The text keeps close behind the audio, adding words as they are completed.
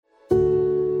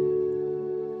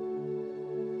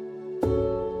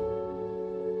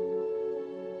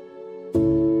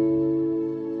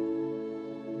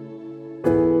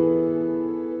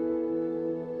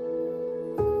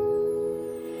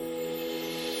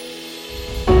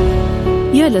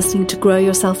You're listening to Grow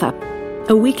Yourself Up,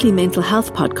 a weekly mental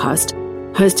health podcast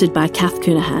hosted by Kath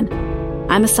Coonahan.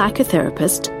 I'm a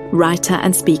psychotherapist, writer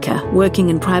and speaker working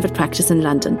in private practice in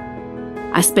London.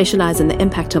 I specialize in the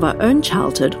impact of our own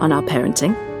childhood on our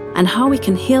parenting and how we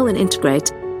can heal and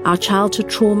integrate our childhood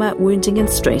trauma, wounding and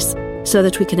stress so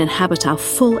that we can inhabit our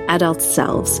full adult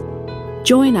selves.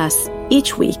 Join us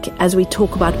each week as we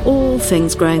talk about all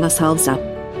things growing ourselves up,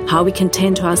 how we can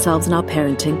tend to ourselves in our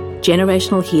parenting,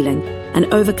 generational healing, and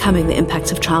overcoming the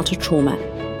impacts of childhood trauma.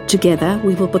 Together,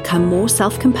 we will become more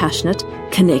self-compassionate,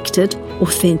 connected,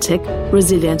 authentic,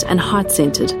 resilient, and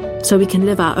heart-centered so we can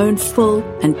live our own full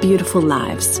and beautiful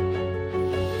lives.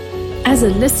 As a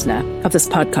listener of this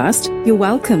podcast, you're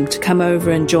welcome to come over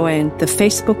and join the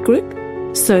Facebook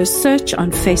group. So search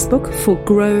on Facebook for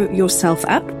Grow Yourself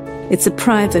Up. It's a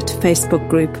private Facebook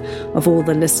group of all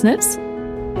the listeners.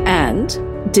 And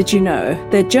did you know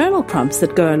there are journal prompts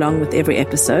that go along with every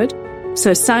episode?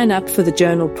 So sign up for the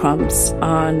journal prompts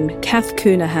on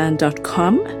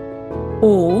kathcoonahan.com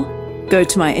or go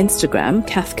to my Instagram,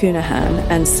 Kath Coonahan,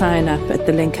 and sign up at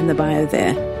the link in the bio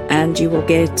there. And you will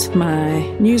get my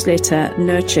newsletter,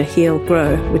 Nurture, Heal,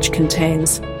 Grow, which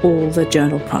contains all the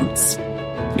journal prompts.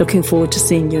 Looking forward to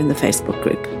seeing you in the Facebook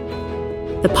group.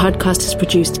 The podcast is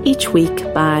produced each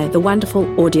week by the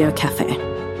wonderful Audio Cafe.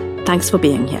 Thanks for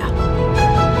being here.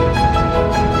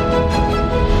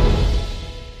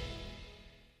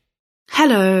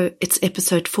 Hello, it's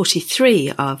episode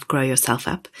 43 of Grow Yourself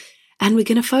Up, and we're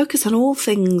going to focus on all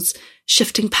things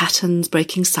shifting patterns,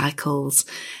 breaking cycles,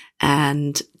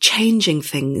 and changing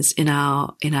things in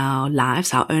our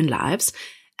lives, our own lives,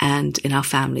 and in our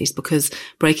families, because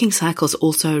breaking cycles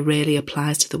also really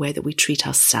applies to the way that we treat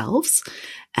ourselves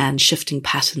and shifting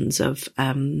patterns of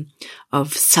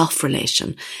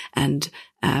self-relation. And,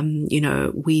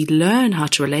 we learn how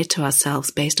to relate to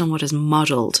ourselves based on what is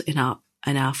modeled in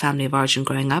our family of origin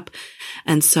growing up.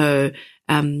 And so,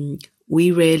 we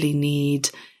really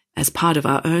need, as part of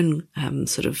our own,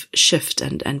 sort of shift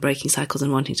and breaking cycles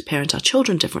and wanting to parent our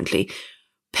children differently,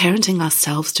 parenting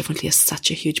ourselves differently is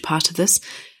such a huge part of this,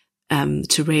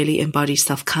 to really embody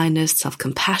self-kindness,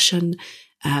 self-compassion,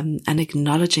 and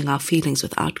acknowledging our feelings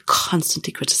without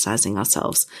constantly criticizing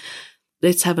ourselves.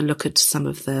 Let's have a look at some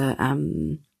of the,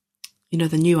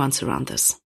 the nuance around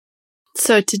this.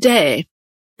 So today,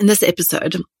 in this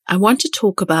episode, I want to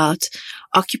talk about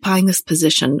occupying this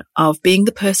position of being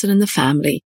the person in the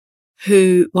family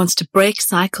who wants to break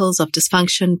cycles of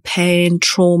dysfunction, pain,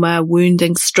 trauma,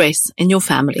 wounding, stress in your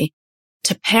family,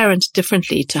 to parent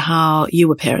differently to how you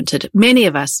were parented. Many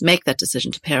of us make that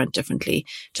decision to parent differently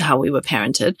to how we were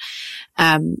parented,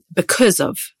 because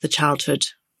of the childhood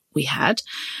we had.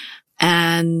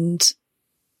 And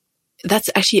that's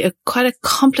actually quite a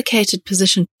complicated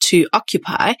position to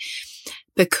occupy,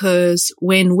 because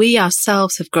when we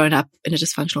ourselves have grown up in a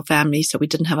dysfunctional family, so we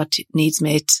didn't have our needs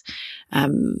met,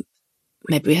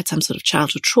 maybe we had some sort of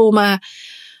childhood trauma,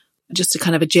 just a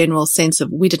kind of a general sense of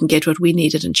we didn't get what we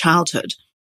needed in childhood,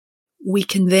 we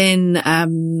can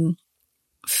then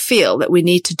feel that we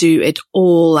need to do it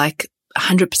all like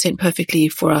 100% perfectly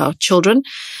for our children.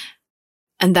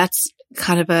 And that's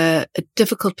kind of a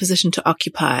difficult position to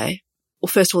occupy. Well,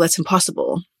 first of all, that's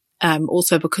impossible.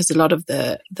 Also because a lot of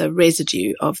the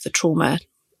residue of the trauma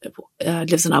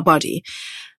lives in our body.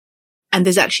 And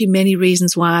there's actually many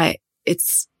reasons why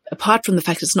it's, apart from the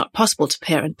fact it's not possible to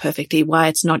parent perfectly, why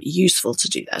it's not useful to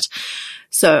do that.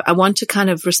 So I want to kind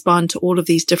of respond to all of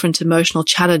these different emotional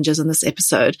challenges in this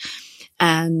episode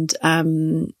and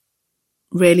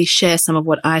really share some of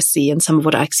what I see and some of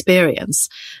what I experience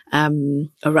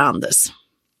around this.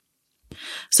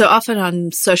 So often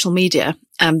on social media,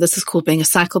 this is called being a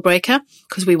cycle breaker,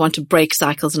 because we want to break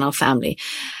cycles in our family.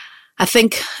 I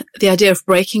think the idea of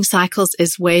breaking cycles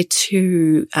is way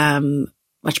too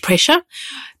much pressure,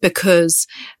 because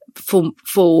for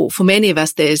many of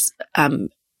us, there's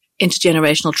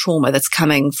intergenerational trauma that's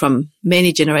coming from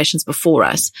many generations before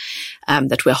us,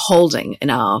 that we're holding in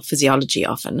our physiology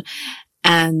often.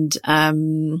 And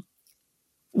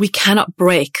we cannot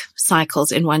break cycles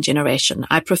in one generation.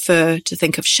 I prefer to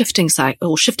think of shifting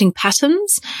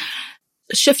patterns,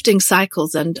 shifting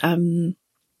cycles and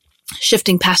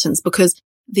shifting patterns, because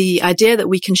the idea that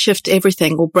we can shift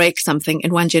everything or break something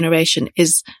in one generation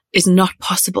is not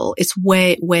possible. It's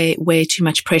way, way, way too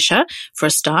much pressure for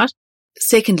a start.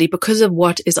 Secondly, because of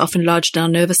what is often lodged in our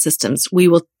nervous systems, we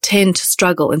will tend to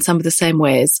struggle in some of the same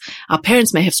ways our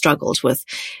parents may have struggled with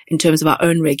in terms of our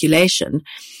own regulation.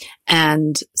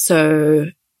 And so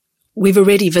we've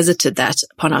already visited that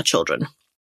upon our children.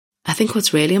 I think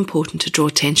what's really important to draw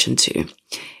attention to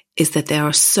is that there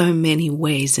are so many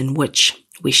ways in which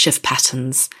we shift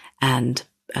patterns and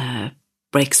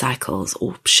break cycles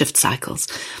or shift cycles,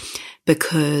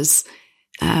 because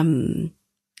in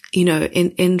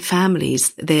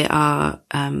families there are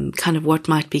kind of what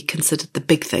might be considered the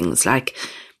big things, like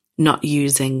not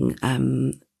using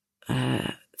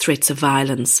threats of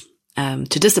violence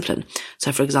to discipline.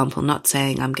 So, for example, not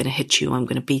saying I'm going to hit you, I'm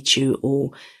going to beat you,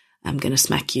 or I'm going to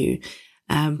smack you.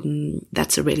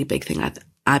 That's a really big thing.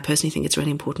 I personally think it's really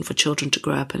important for children to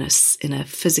grow up in a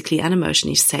physically and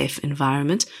emotionally safe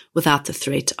environment without the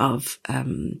threat of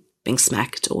being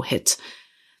smacked or hit.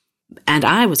 And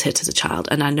I was hit as a child,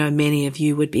 and I know many of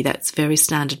you would be. That's very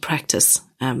standard practice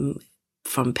from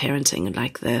parenting in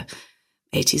like the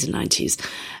 80s and 90s.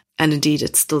 And indeed,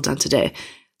 it's still done today.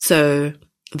 So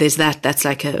there's that. That's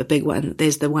like a big one.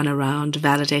 There's the one around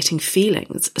validating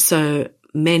feelings. So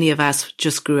many of us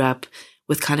just grew up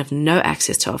with kind of no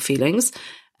access to our feelings,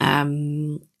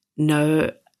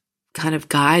 no kind of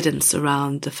guidance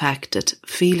around the fact that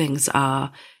feelings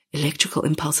are electrical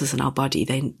impulses in our body.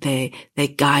 They're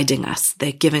guiding us.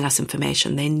 They're giving us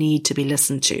information. They need to be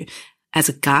listened to as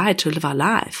a guide to live our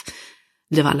lives.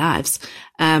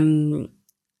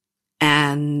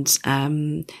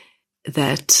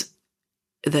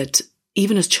 That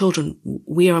even as children,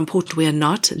 we are important. We are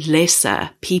not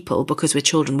lesser people because we're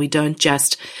children. We don't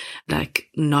just like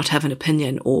not have an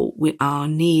opinion, or our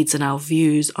needs and our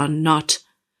views are not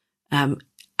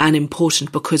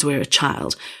unimportant because we're a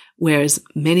child. Whereas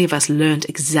many of us learned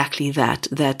exactly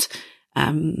that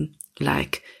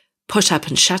like push up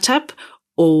and shut up,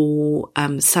 or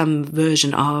some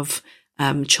version of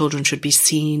children should be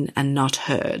seen and not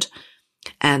heard.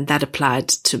 And that applied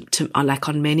to like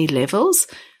on many levels.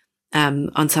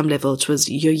 On some level, it was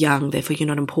you're young, therefore you're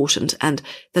not important, and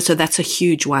so that's a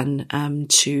huge one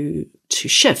to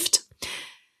shift.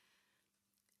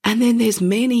 And then there's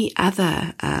many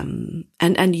other,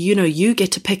 and you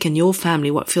get to pick in your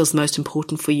family what feels most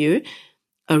important for you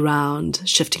around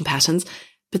shifting patterns.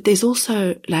 But there's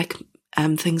also like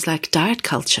things like diet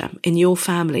culture in your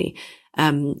family.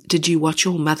 Did you watch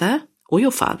your mother or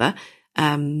your father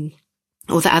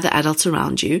or the other adults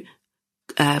around you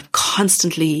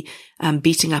constantly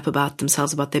beating up about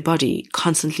themselves, about their body,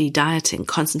 constantly dieting,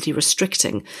 constantly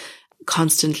restricting,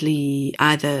 constantly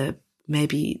either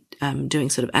maybe doing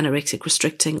sort of anorexic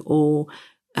restricting, or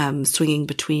swinging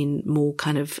between more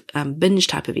kind of binge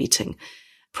type of eating?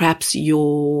 Perhaps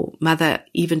your mother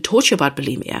even taught you about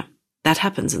bulimia. That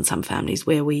happens in some families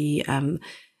where we,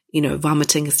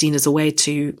 vomiting is seen as a way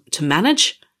to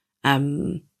manage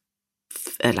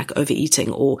like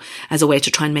overeating, or as a way to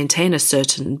try and maintain a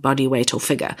certain body weight or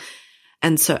figure.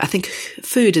 And so I think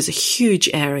food is a huge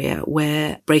area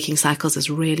where breaking cycles is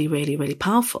really, really, really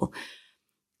powerful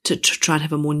to try and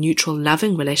have a more neutral,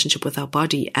 loving relationship with our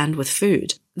body and with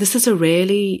food. This is a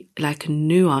really like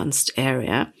nuanced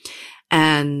area,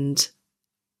 and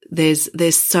there's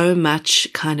so much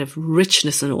kind of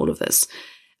richness in all of this.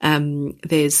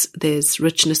 There's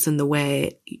richness in the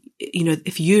way,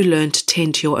 if you learn to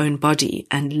tend to your own body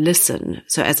and listen,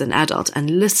 so as an adult,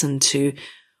 and listen to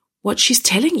what she's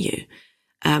telling you.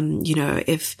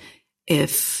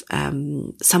 If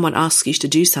someone asks you to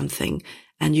do something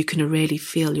and you can really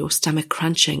feel your stomach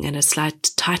crunching and a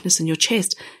slight tightness in your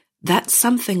chest, that's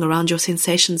something around your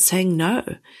sensations saying no.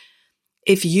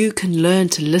 If you can learn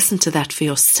to listen to that for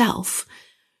yourself,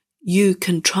 you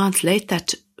can translate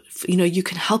that. You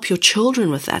can help your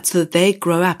children with that so that they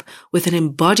grow up with an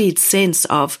embodied sense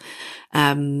of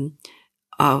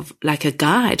like a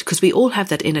guide, because we all have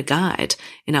that inner guide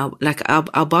in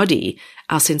our body.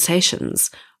 Our sensations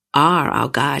are our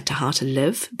guide to how to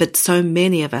live, but so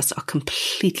many of us are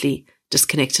completely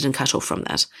disconnected and cut off from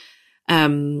that.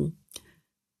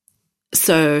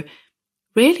 So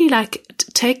really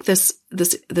take this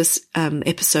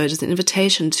episode as an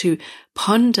invitation to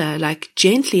ponder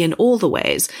gently in all the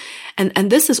ways.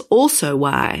 And this is also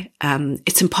why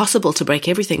it's impossible to break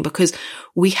everything, because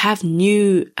we have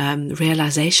new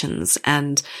realizations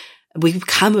and we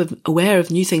become aware of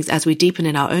new things as we deepen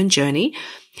in our own journey.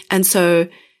 And so,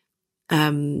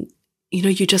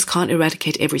 you just can't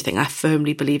eradicate everything. I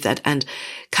firmly believe that. And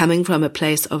coming from a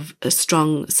place of a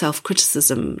strong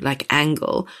self-criticism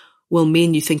angle will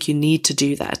mean you think you need to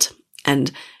do that.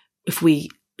 And if we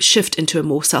shift into a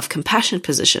more self-compassionate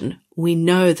position, we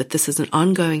know that this is an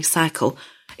ongoing cycle,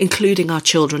 including our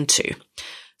children too.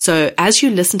 So as you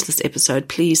listen to this episode,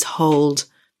 please hold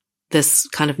this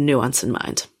kind of nuance in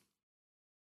mind.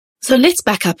 So let's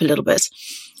back up a little bit.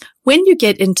 When you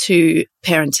get into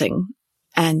parenting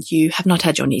and you have not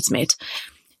had your needs met,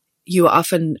 you are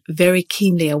often very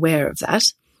keenly aware of that.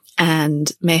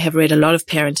 and may have read a lot of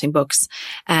parenting books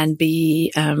and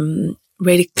be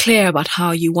really clear about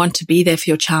how you want to be there for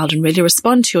your child and really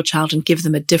respond to your child and give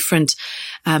them a different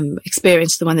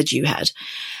experience to the one that you had.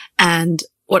 And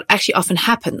what actually often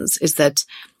happens is that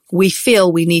we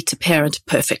feel we need to parent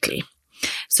perfectly.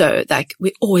 So like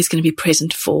we're always going to be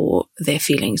present for their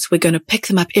feelings. We're going to pick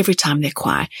them up every time they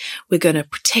cry. We're going to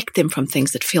protect them from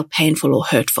things that feel painful or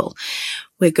hurtful.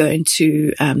 We're going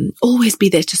to always be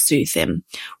there to soothe them.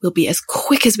 We'll be as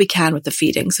quick as we can with the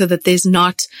feeding so that there's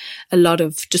not a lot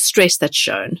of distress that's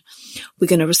shown. We're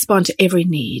going to respond to every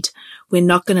need. We're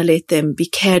not going to let them be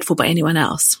cared for by anyone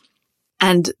else.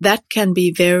 And that can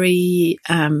be very,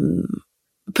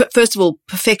 first of all,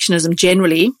 perfectionism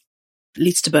generally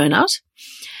leads to burnout.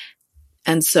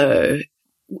 And so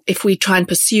if we try and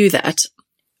pursue that,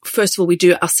 first of all, we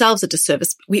do ourselves a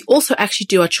disservice. We also actually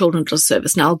do our children a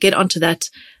disservice. Now, I'll get onto that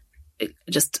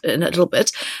just in a little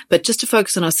bit, but just to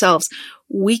focus on ourselves,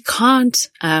 we can't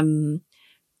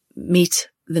meet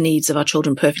the needs of our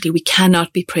children perfectly. We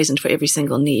cannot be present for every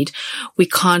single need. We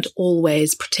can't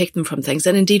always protect them from things.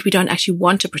 And indeed, we don't actually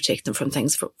want to protect them from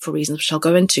things for reasons which I'll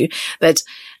go into. But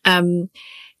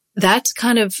that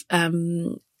kind of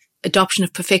adoption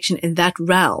of perfection in that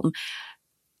realm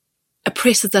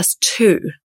oppresses us too.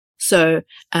 So,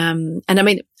 and I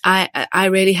mean, I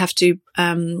really have to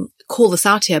call this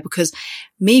out here because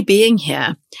me being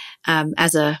here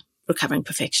as a recovering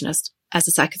perfectionist, as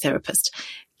a psychotherapist,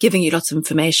 giving you lots of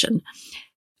information,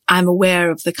 I'm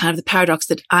aware of the kind of the paradox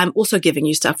that I'm also giving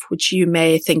you stuff which you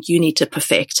may think you need to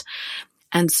perfect.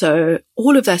 And so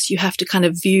all of this you have to kind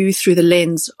of view through the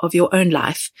lens of your own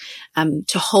life,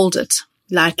 to hold it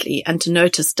lightly and to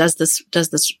notice, does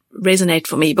this resonate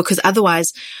for me? Because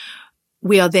otherwise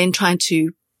we are then trying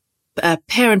to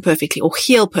parent perfectly or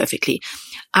heal perfectly.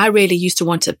 I really used to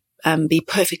want to be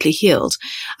perfectly healed.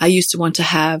 I used to want to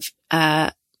have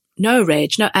no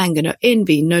rage, no anger, no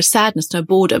envy, no sadness, no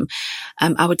boredom.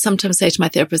 I would sometimes say to my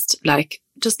therapist,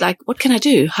 what can I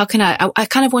do? How can I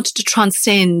kind of wanted to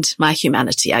transcend my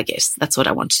humanity, I guess. That's what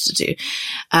I wanted to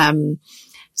do.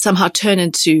 Somehow turn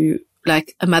into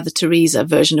like a Mother Teresa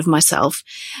version of myself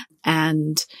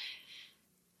and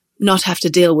not have to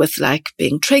deal with like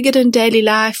being triggered in daily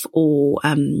life or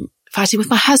fighting with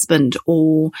my husband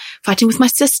or fighting with my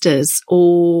sisters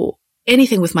or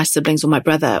anything with my siblings or my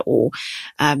brother or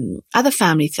other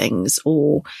family things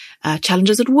or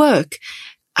challenges at work.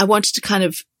 I wanted to kind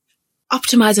of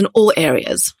optimize in all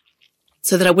areas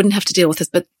so that I wouldn't have to deal with this,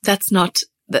 but that's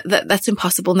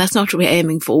impossible. And that's not what we're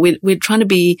aiming for. We're trying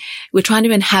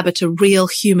to inhabit a real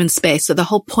human space. So the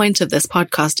whole point of this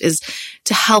podcast is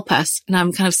to help us. And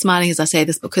I'm kind of smiling as I say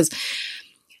this because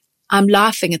I'm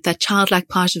laughing at that childlike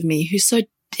part of me who so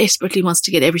desperately wants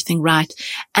to get everything right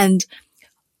and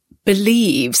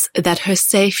believes that her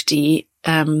safety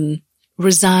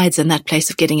resides in that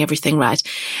place of getting everything right.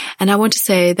 And I want to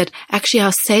say that actually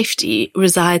our safety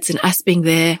resides in us being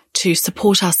there to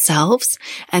support ourselves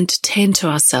and to tend to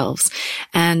ourselves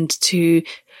and to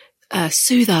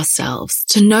soothe ourselves,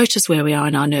 to notice where we are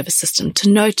in our nervous system, to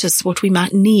notice what we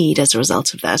might need as a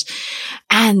result of that.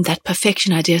 And that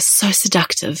perfection idea is so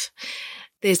seductive.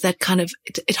 There's that kind of,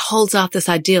 it holds out this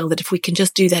ideal that if we can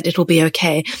just do that, it'll be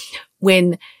okay,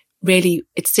 when really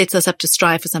it sets us up to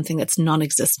strive for something that's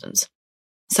non-existent.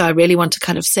 So I really want to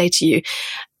kind of say to you,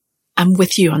 I'm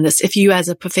with you on this. If you as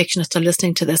a perfectionist are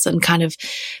listening to this and kind of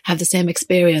have the same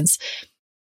experience,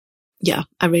 yeah,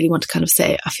 I really want to kind of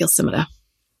say I feel similar.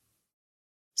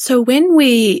 So when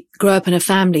we grow up in a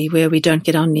family where we don't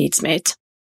get our needs met,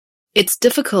 it's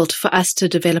difficult for us to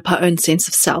develop our own sense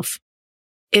of self.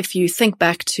 If you think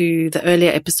back to the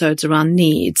earlier episodes around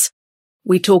needs,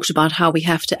 we talked about how we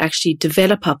have to actually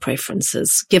develop our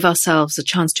preferences, give ourselves a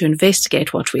chance to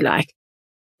investigate what we like.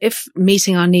 If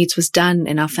meeting our needs was done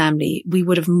in our family, we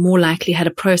would have more likely had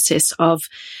a process of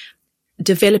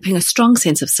developing a strong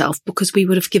sense of self because we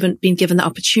would have been given the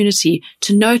opportunity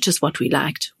to notice what we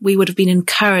liked. We would have been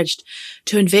encouraged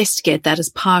to investigate that as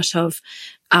part of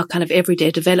our kind of everyday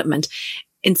development.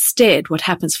 Instead, what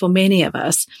happens for many of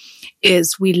us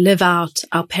is we live out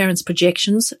our parents'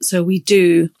 projections. So we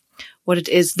do what it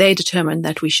is they determine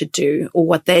that we should do or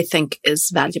what they think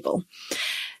is valuable.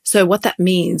 So what that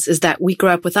means is that we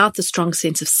grow up without the strong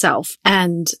sense of self.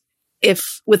 And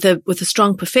if with a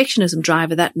strong perfectionism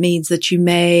driver, that means that you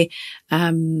may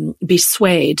be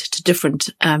swayed to different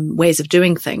ways of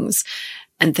doing things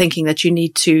and thinking that you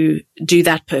need to do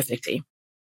that perfectly.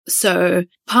 So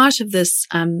part of this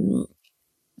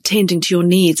tending to your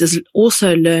needs is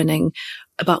also learning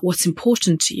about what's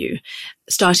important to you,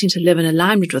 starting to live in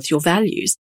alignment with your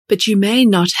values. But you may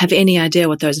not have any idea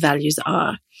what those values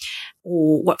are.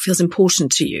 or what feels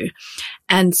important to you.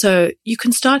 And so you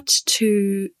can start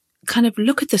to kind of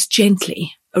look at this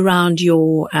gently around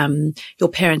your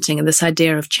parenting and this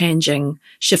idea of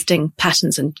shifting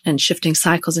patterns and shifting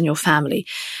cycles in your family.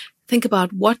 Think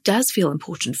about what does feel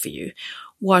important for you.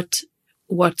 What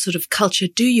sort of culture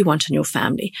do you want in your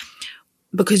family?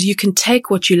 Because you can take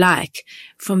what you like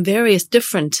from various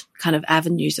different kind of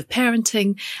avenues of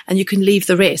parenting, and you can leave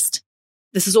the rest.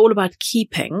 This is all about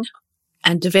keeping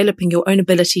and developing your own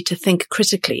ability to think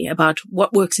critically about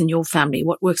what works in your family,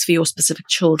 what works for your specific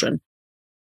children.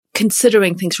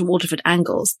 Considering things from all different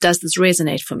angles. Does this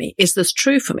resonate for me? Is this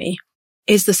true for me?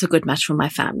 Is this a good match for my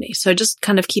family? So just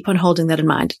kind of keep on holding that in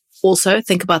mind. Also,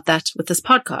 think about that with this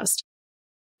podcast.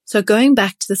 So going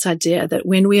back to this idea that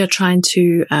when we are trying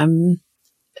to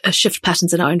shift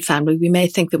patterns in our own family, we may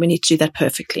think that we need to do that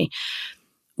perfectly.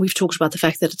 We've talked about the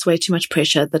fact that it's way too much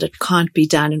pressure, that it can't be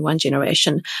done in one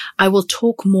generation. I will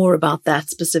talk more about that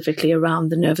specifically around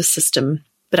the nervous system,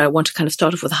 but I want to kind of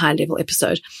start off with a high-level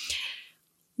episode.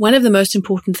 One of the most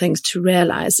important things to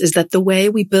realize is that the way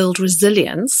we build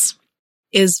resilience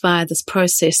is via this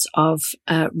process of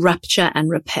rupture and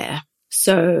repair.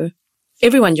 So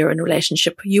everyone you're in a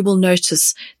relationship, you will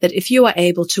notice that if you are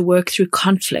able to work through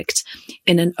conflict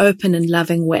in an open and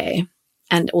loving way,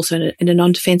 and also in a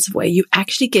non-defensive way, you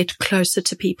actually get closer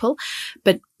to people.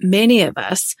 But many of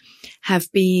us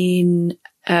have been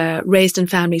raised in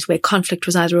families where conflict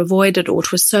was either avoided or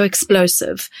it was so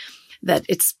explosive that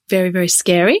it's very, very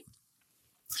scary.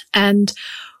 And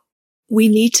we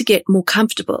need to get more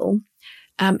comfortable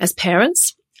as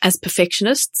parents, as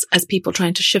perfectionists, as people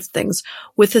trying to shift things,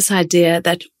 with this idea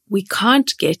that we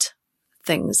can't get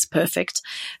things perfect,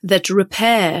 that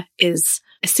repair is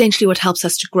essentially what helps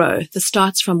us to grow. This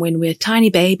starts from when we're tiny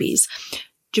babies.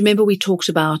 Do you remember we talked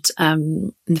about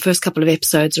in the first couple of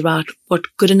episodes about what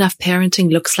good enough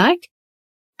parenting looks like?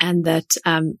 And that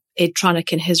Ed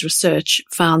Tronick in his research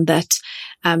found that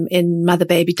in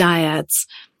mother-baby dyads,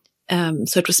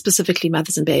 so it was specifically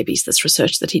mothers and babies, this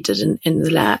research that he did in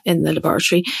the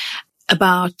laboratory,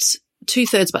 about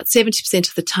 70%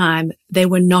 of the time they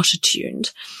were not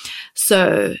attuned.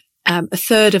 So a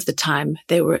third of the time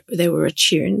they were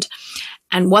attuned.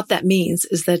 And what that means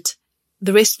is that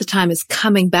the rest of the time is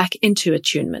coming back into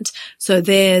attunement. So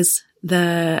there's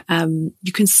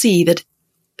you can see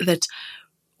that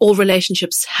all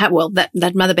relationships have,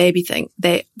 that mother-baby thing,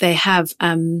 they have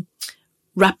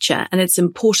rupture, and it's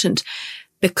important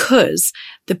because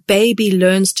the baby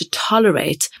learns to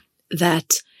tolerate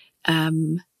that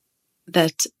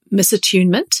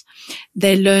misattunement.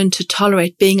 They learn to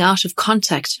tolerate being out of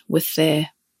contact with their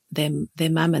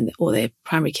mum or their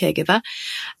primary caregiver,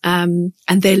 and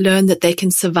they learn that they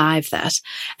can survive that.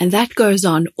 And that goes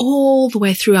on all the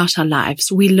way throughout our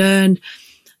lives. We learn,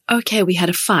 okay, we had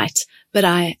a fight, but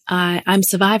I'm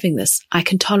surviving this. I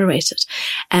can tolerate it.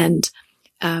 And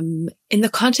in the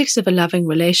context of a loving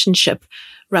relationship,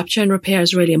 rupture and repair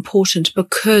is really important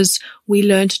because we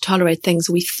learn to tolerate things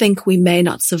we think we may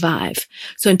not survive.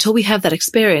 So until we have that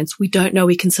experience, we don't know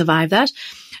we can survive that.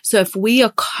 So if we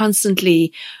are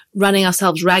constantly running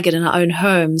ourselves ragged in our own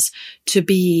homes to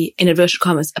be, in inverted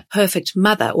commas, a perfect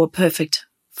mother or a perfect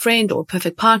friend or a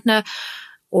perfect partner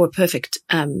or a perfect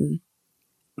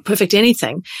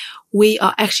anything, we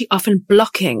are actually often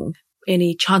blocking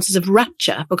any chances of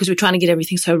rupture because we're trying to get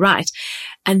everything so right.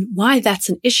 And why that's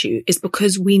an issue is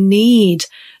because we need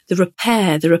the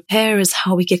repair. The repair is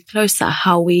how we get closer,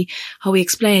 how we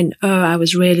explain, oh, I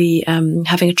was really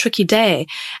having a tricky day,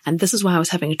 and this is why I was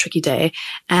having a tricky day,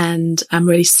 and I'm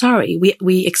really sorry.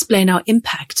 We explain our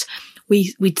impact.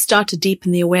 We start to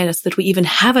deepen the awareness that we even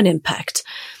have an impact.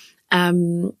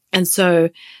 And so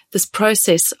this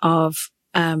process of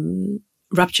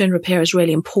rupture and repair is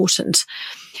really important.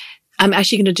 I'm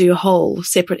actually going to do a whole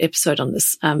separate episode on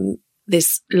this.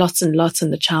 There's lots and lots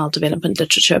in the child development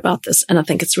literature about this, and I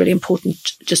think it's really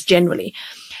important just generally.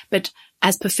 But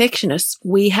as perfectionists,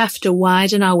 we have to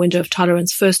widen our window of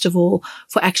tolerance, first of all,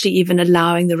 for actually even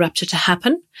allowing the rupture to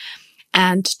happen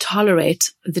and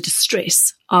tolerate the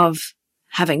distress of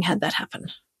having had that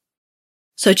happen.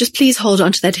 So just please hold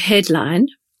on to that headline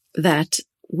that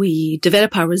we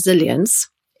develop our resilience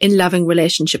in loving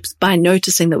relationships by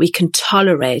noticing that we can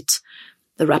tolerate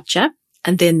the rupture,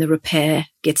 and then the repair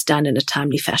gets done in a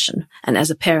timely fashion. And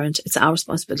as a parent, it's our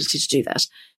responsibility to do that.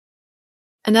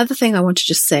 Another thing I want to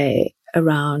just say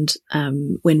around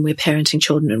when we're parenting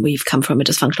children and we've come from a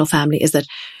dysfunctional family is that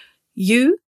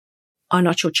you are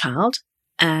not your child,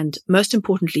 and most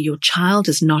importantly, your child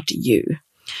is not you.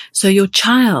 So your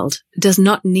child does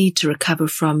not need to recover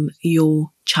from your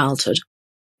childhood.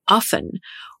 Often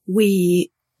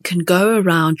we can go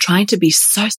around trying to be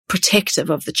so protective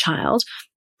of the child,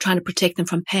 trying to protect them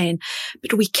from pain,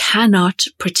 but we cannot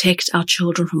protect our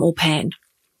children from all pain.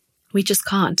 We just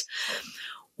can't.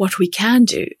 What we can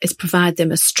do is provide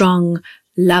them a strong,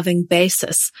 loving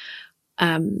basis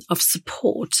of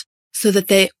support so that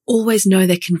they always know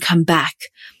they can come back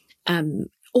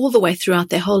all the way throughout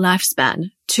their whole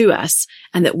lifespan to us,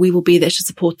 and that we will be there to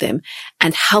support them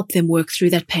and help them work through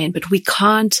that pain. But we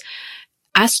can't.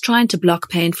 Us trying to block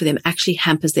pain for them actually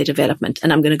hampers their development.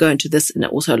 And I'm going to go into this in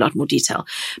also a lot more detail.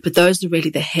 But those are really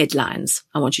the headlines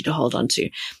I want you to hold on to.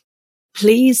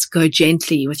 Please go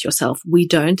gently with yourself. We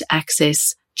don't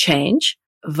access change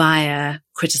via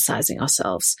criticizing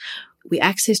ourselves. We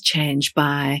access change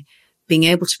by being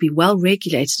able to be well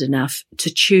regulated enough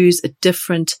to choose a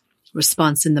different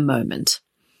response in the moment.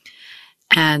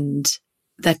 And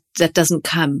that doesn't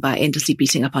come by endlessly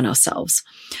beating up on ourselves.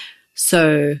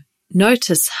 So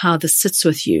notice how this sits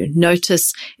with you.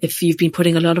 Notice if you've been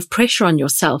putting a lot of pressure on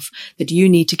yourself that you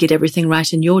need to get everything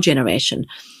right in your generation.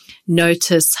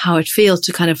 Notice how it feels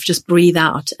to kind of just breathe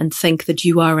out and think that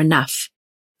you are enough.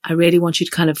 I really want you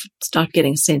to kind of start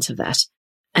getting a sense of that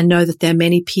and know that there are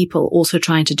many people also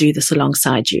trying to do this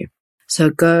alongside you. So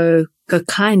go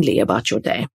kindly about your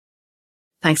day.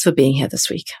 Thanks for being here this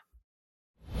week.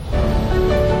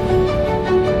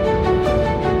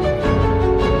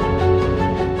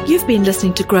 You've been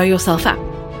listening to Grow Yourself Up,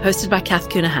 hosted by Kath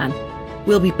Coonahan.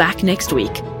 We'll be back next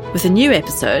week with a new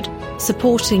episode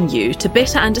supporting you to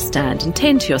better understand and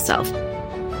tend to yourself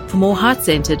for more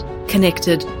heart-centered,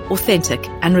 connected, authentic,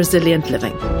 and resilient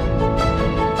living.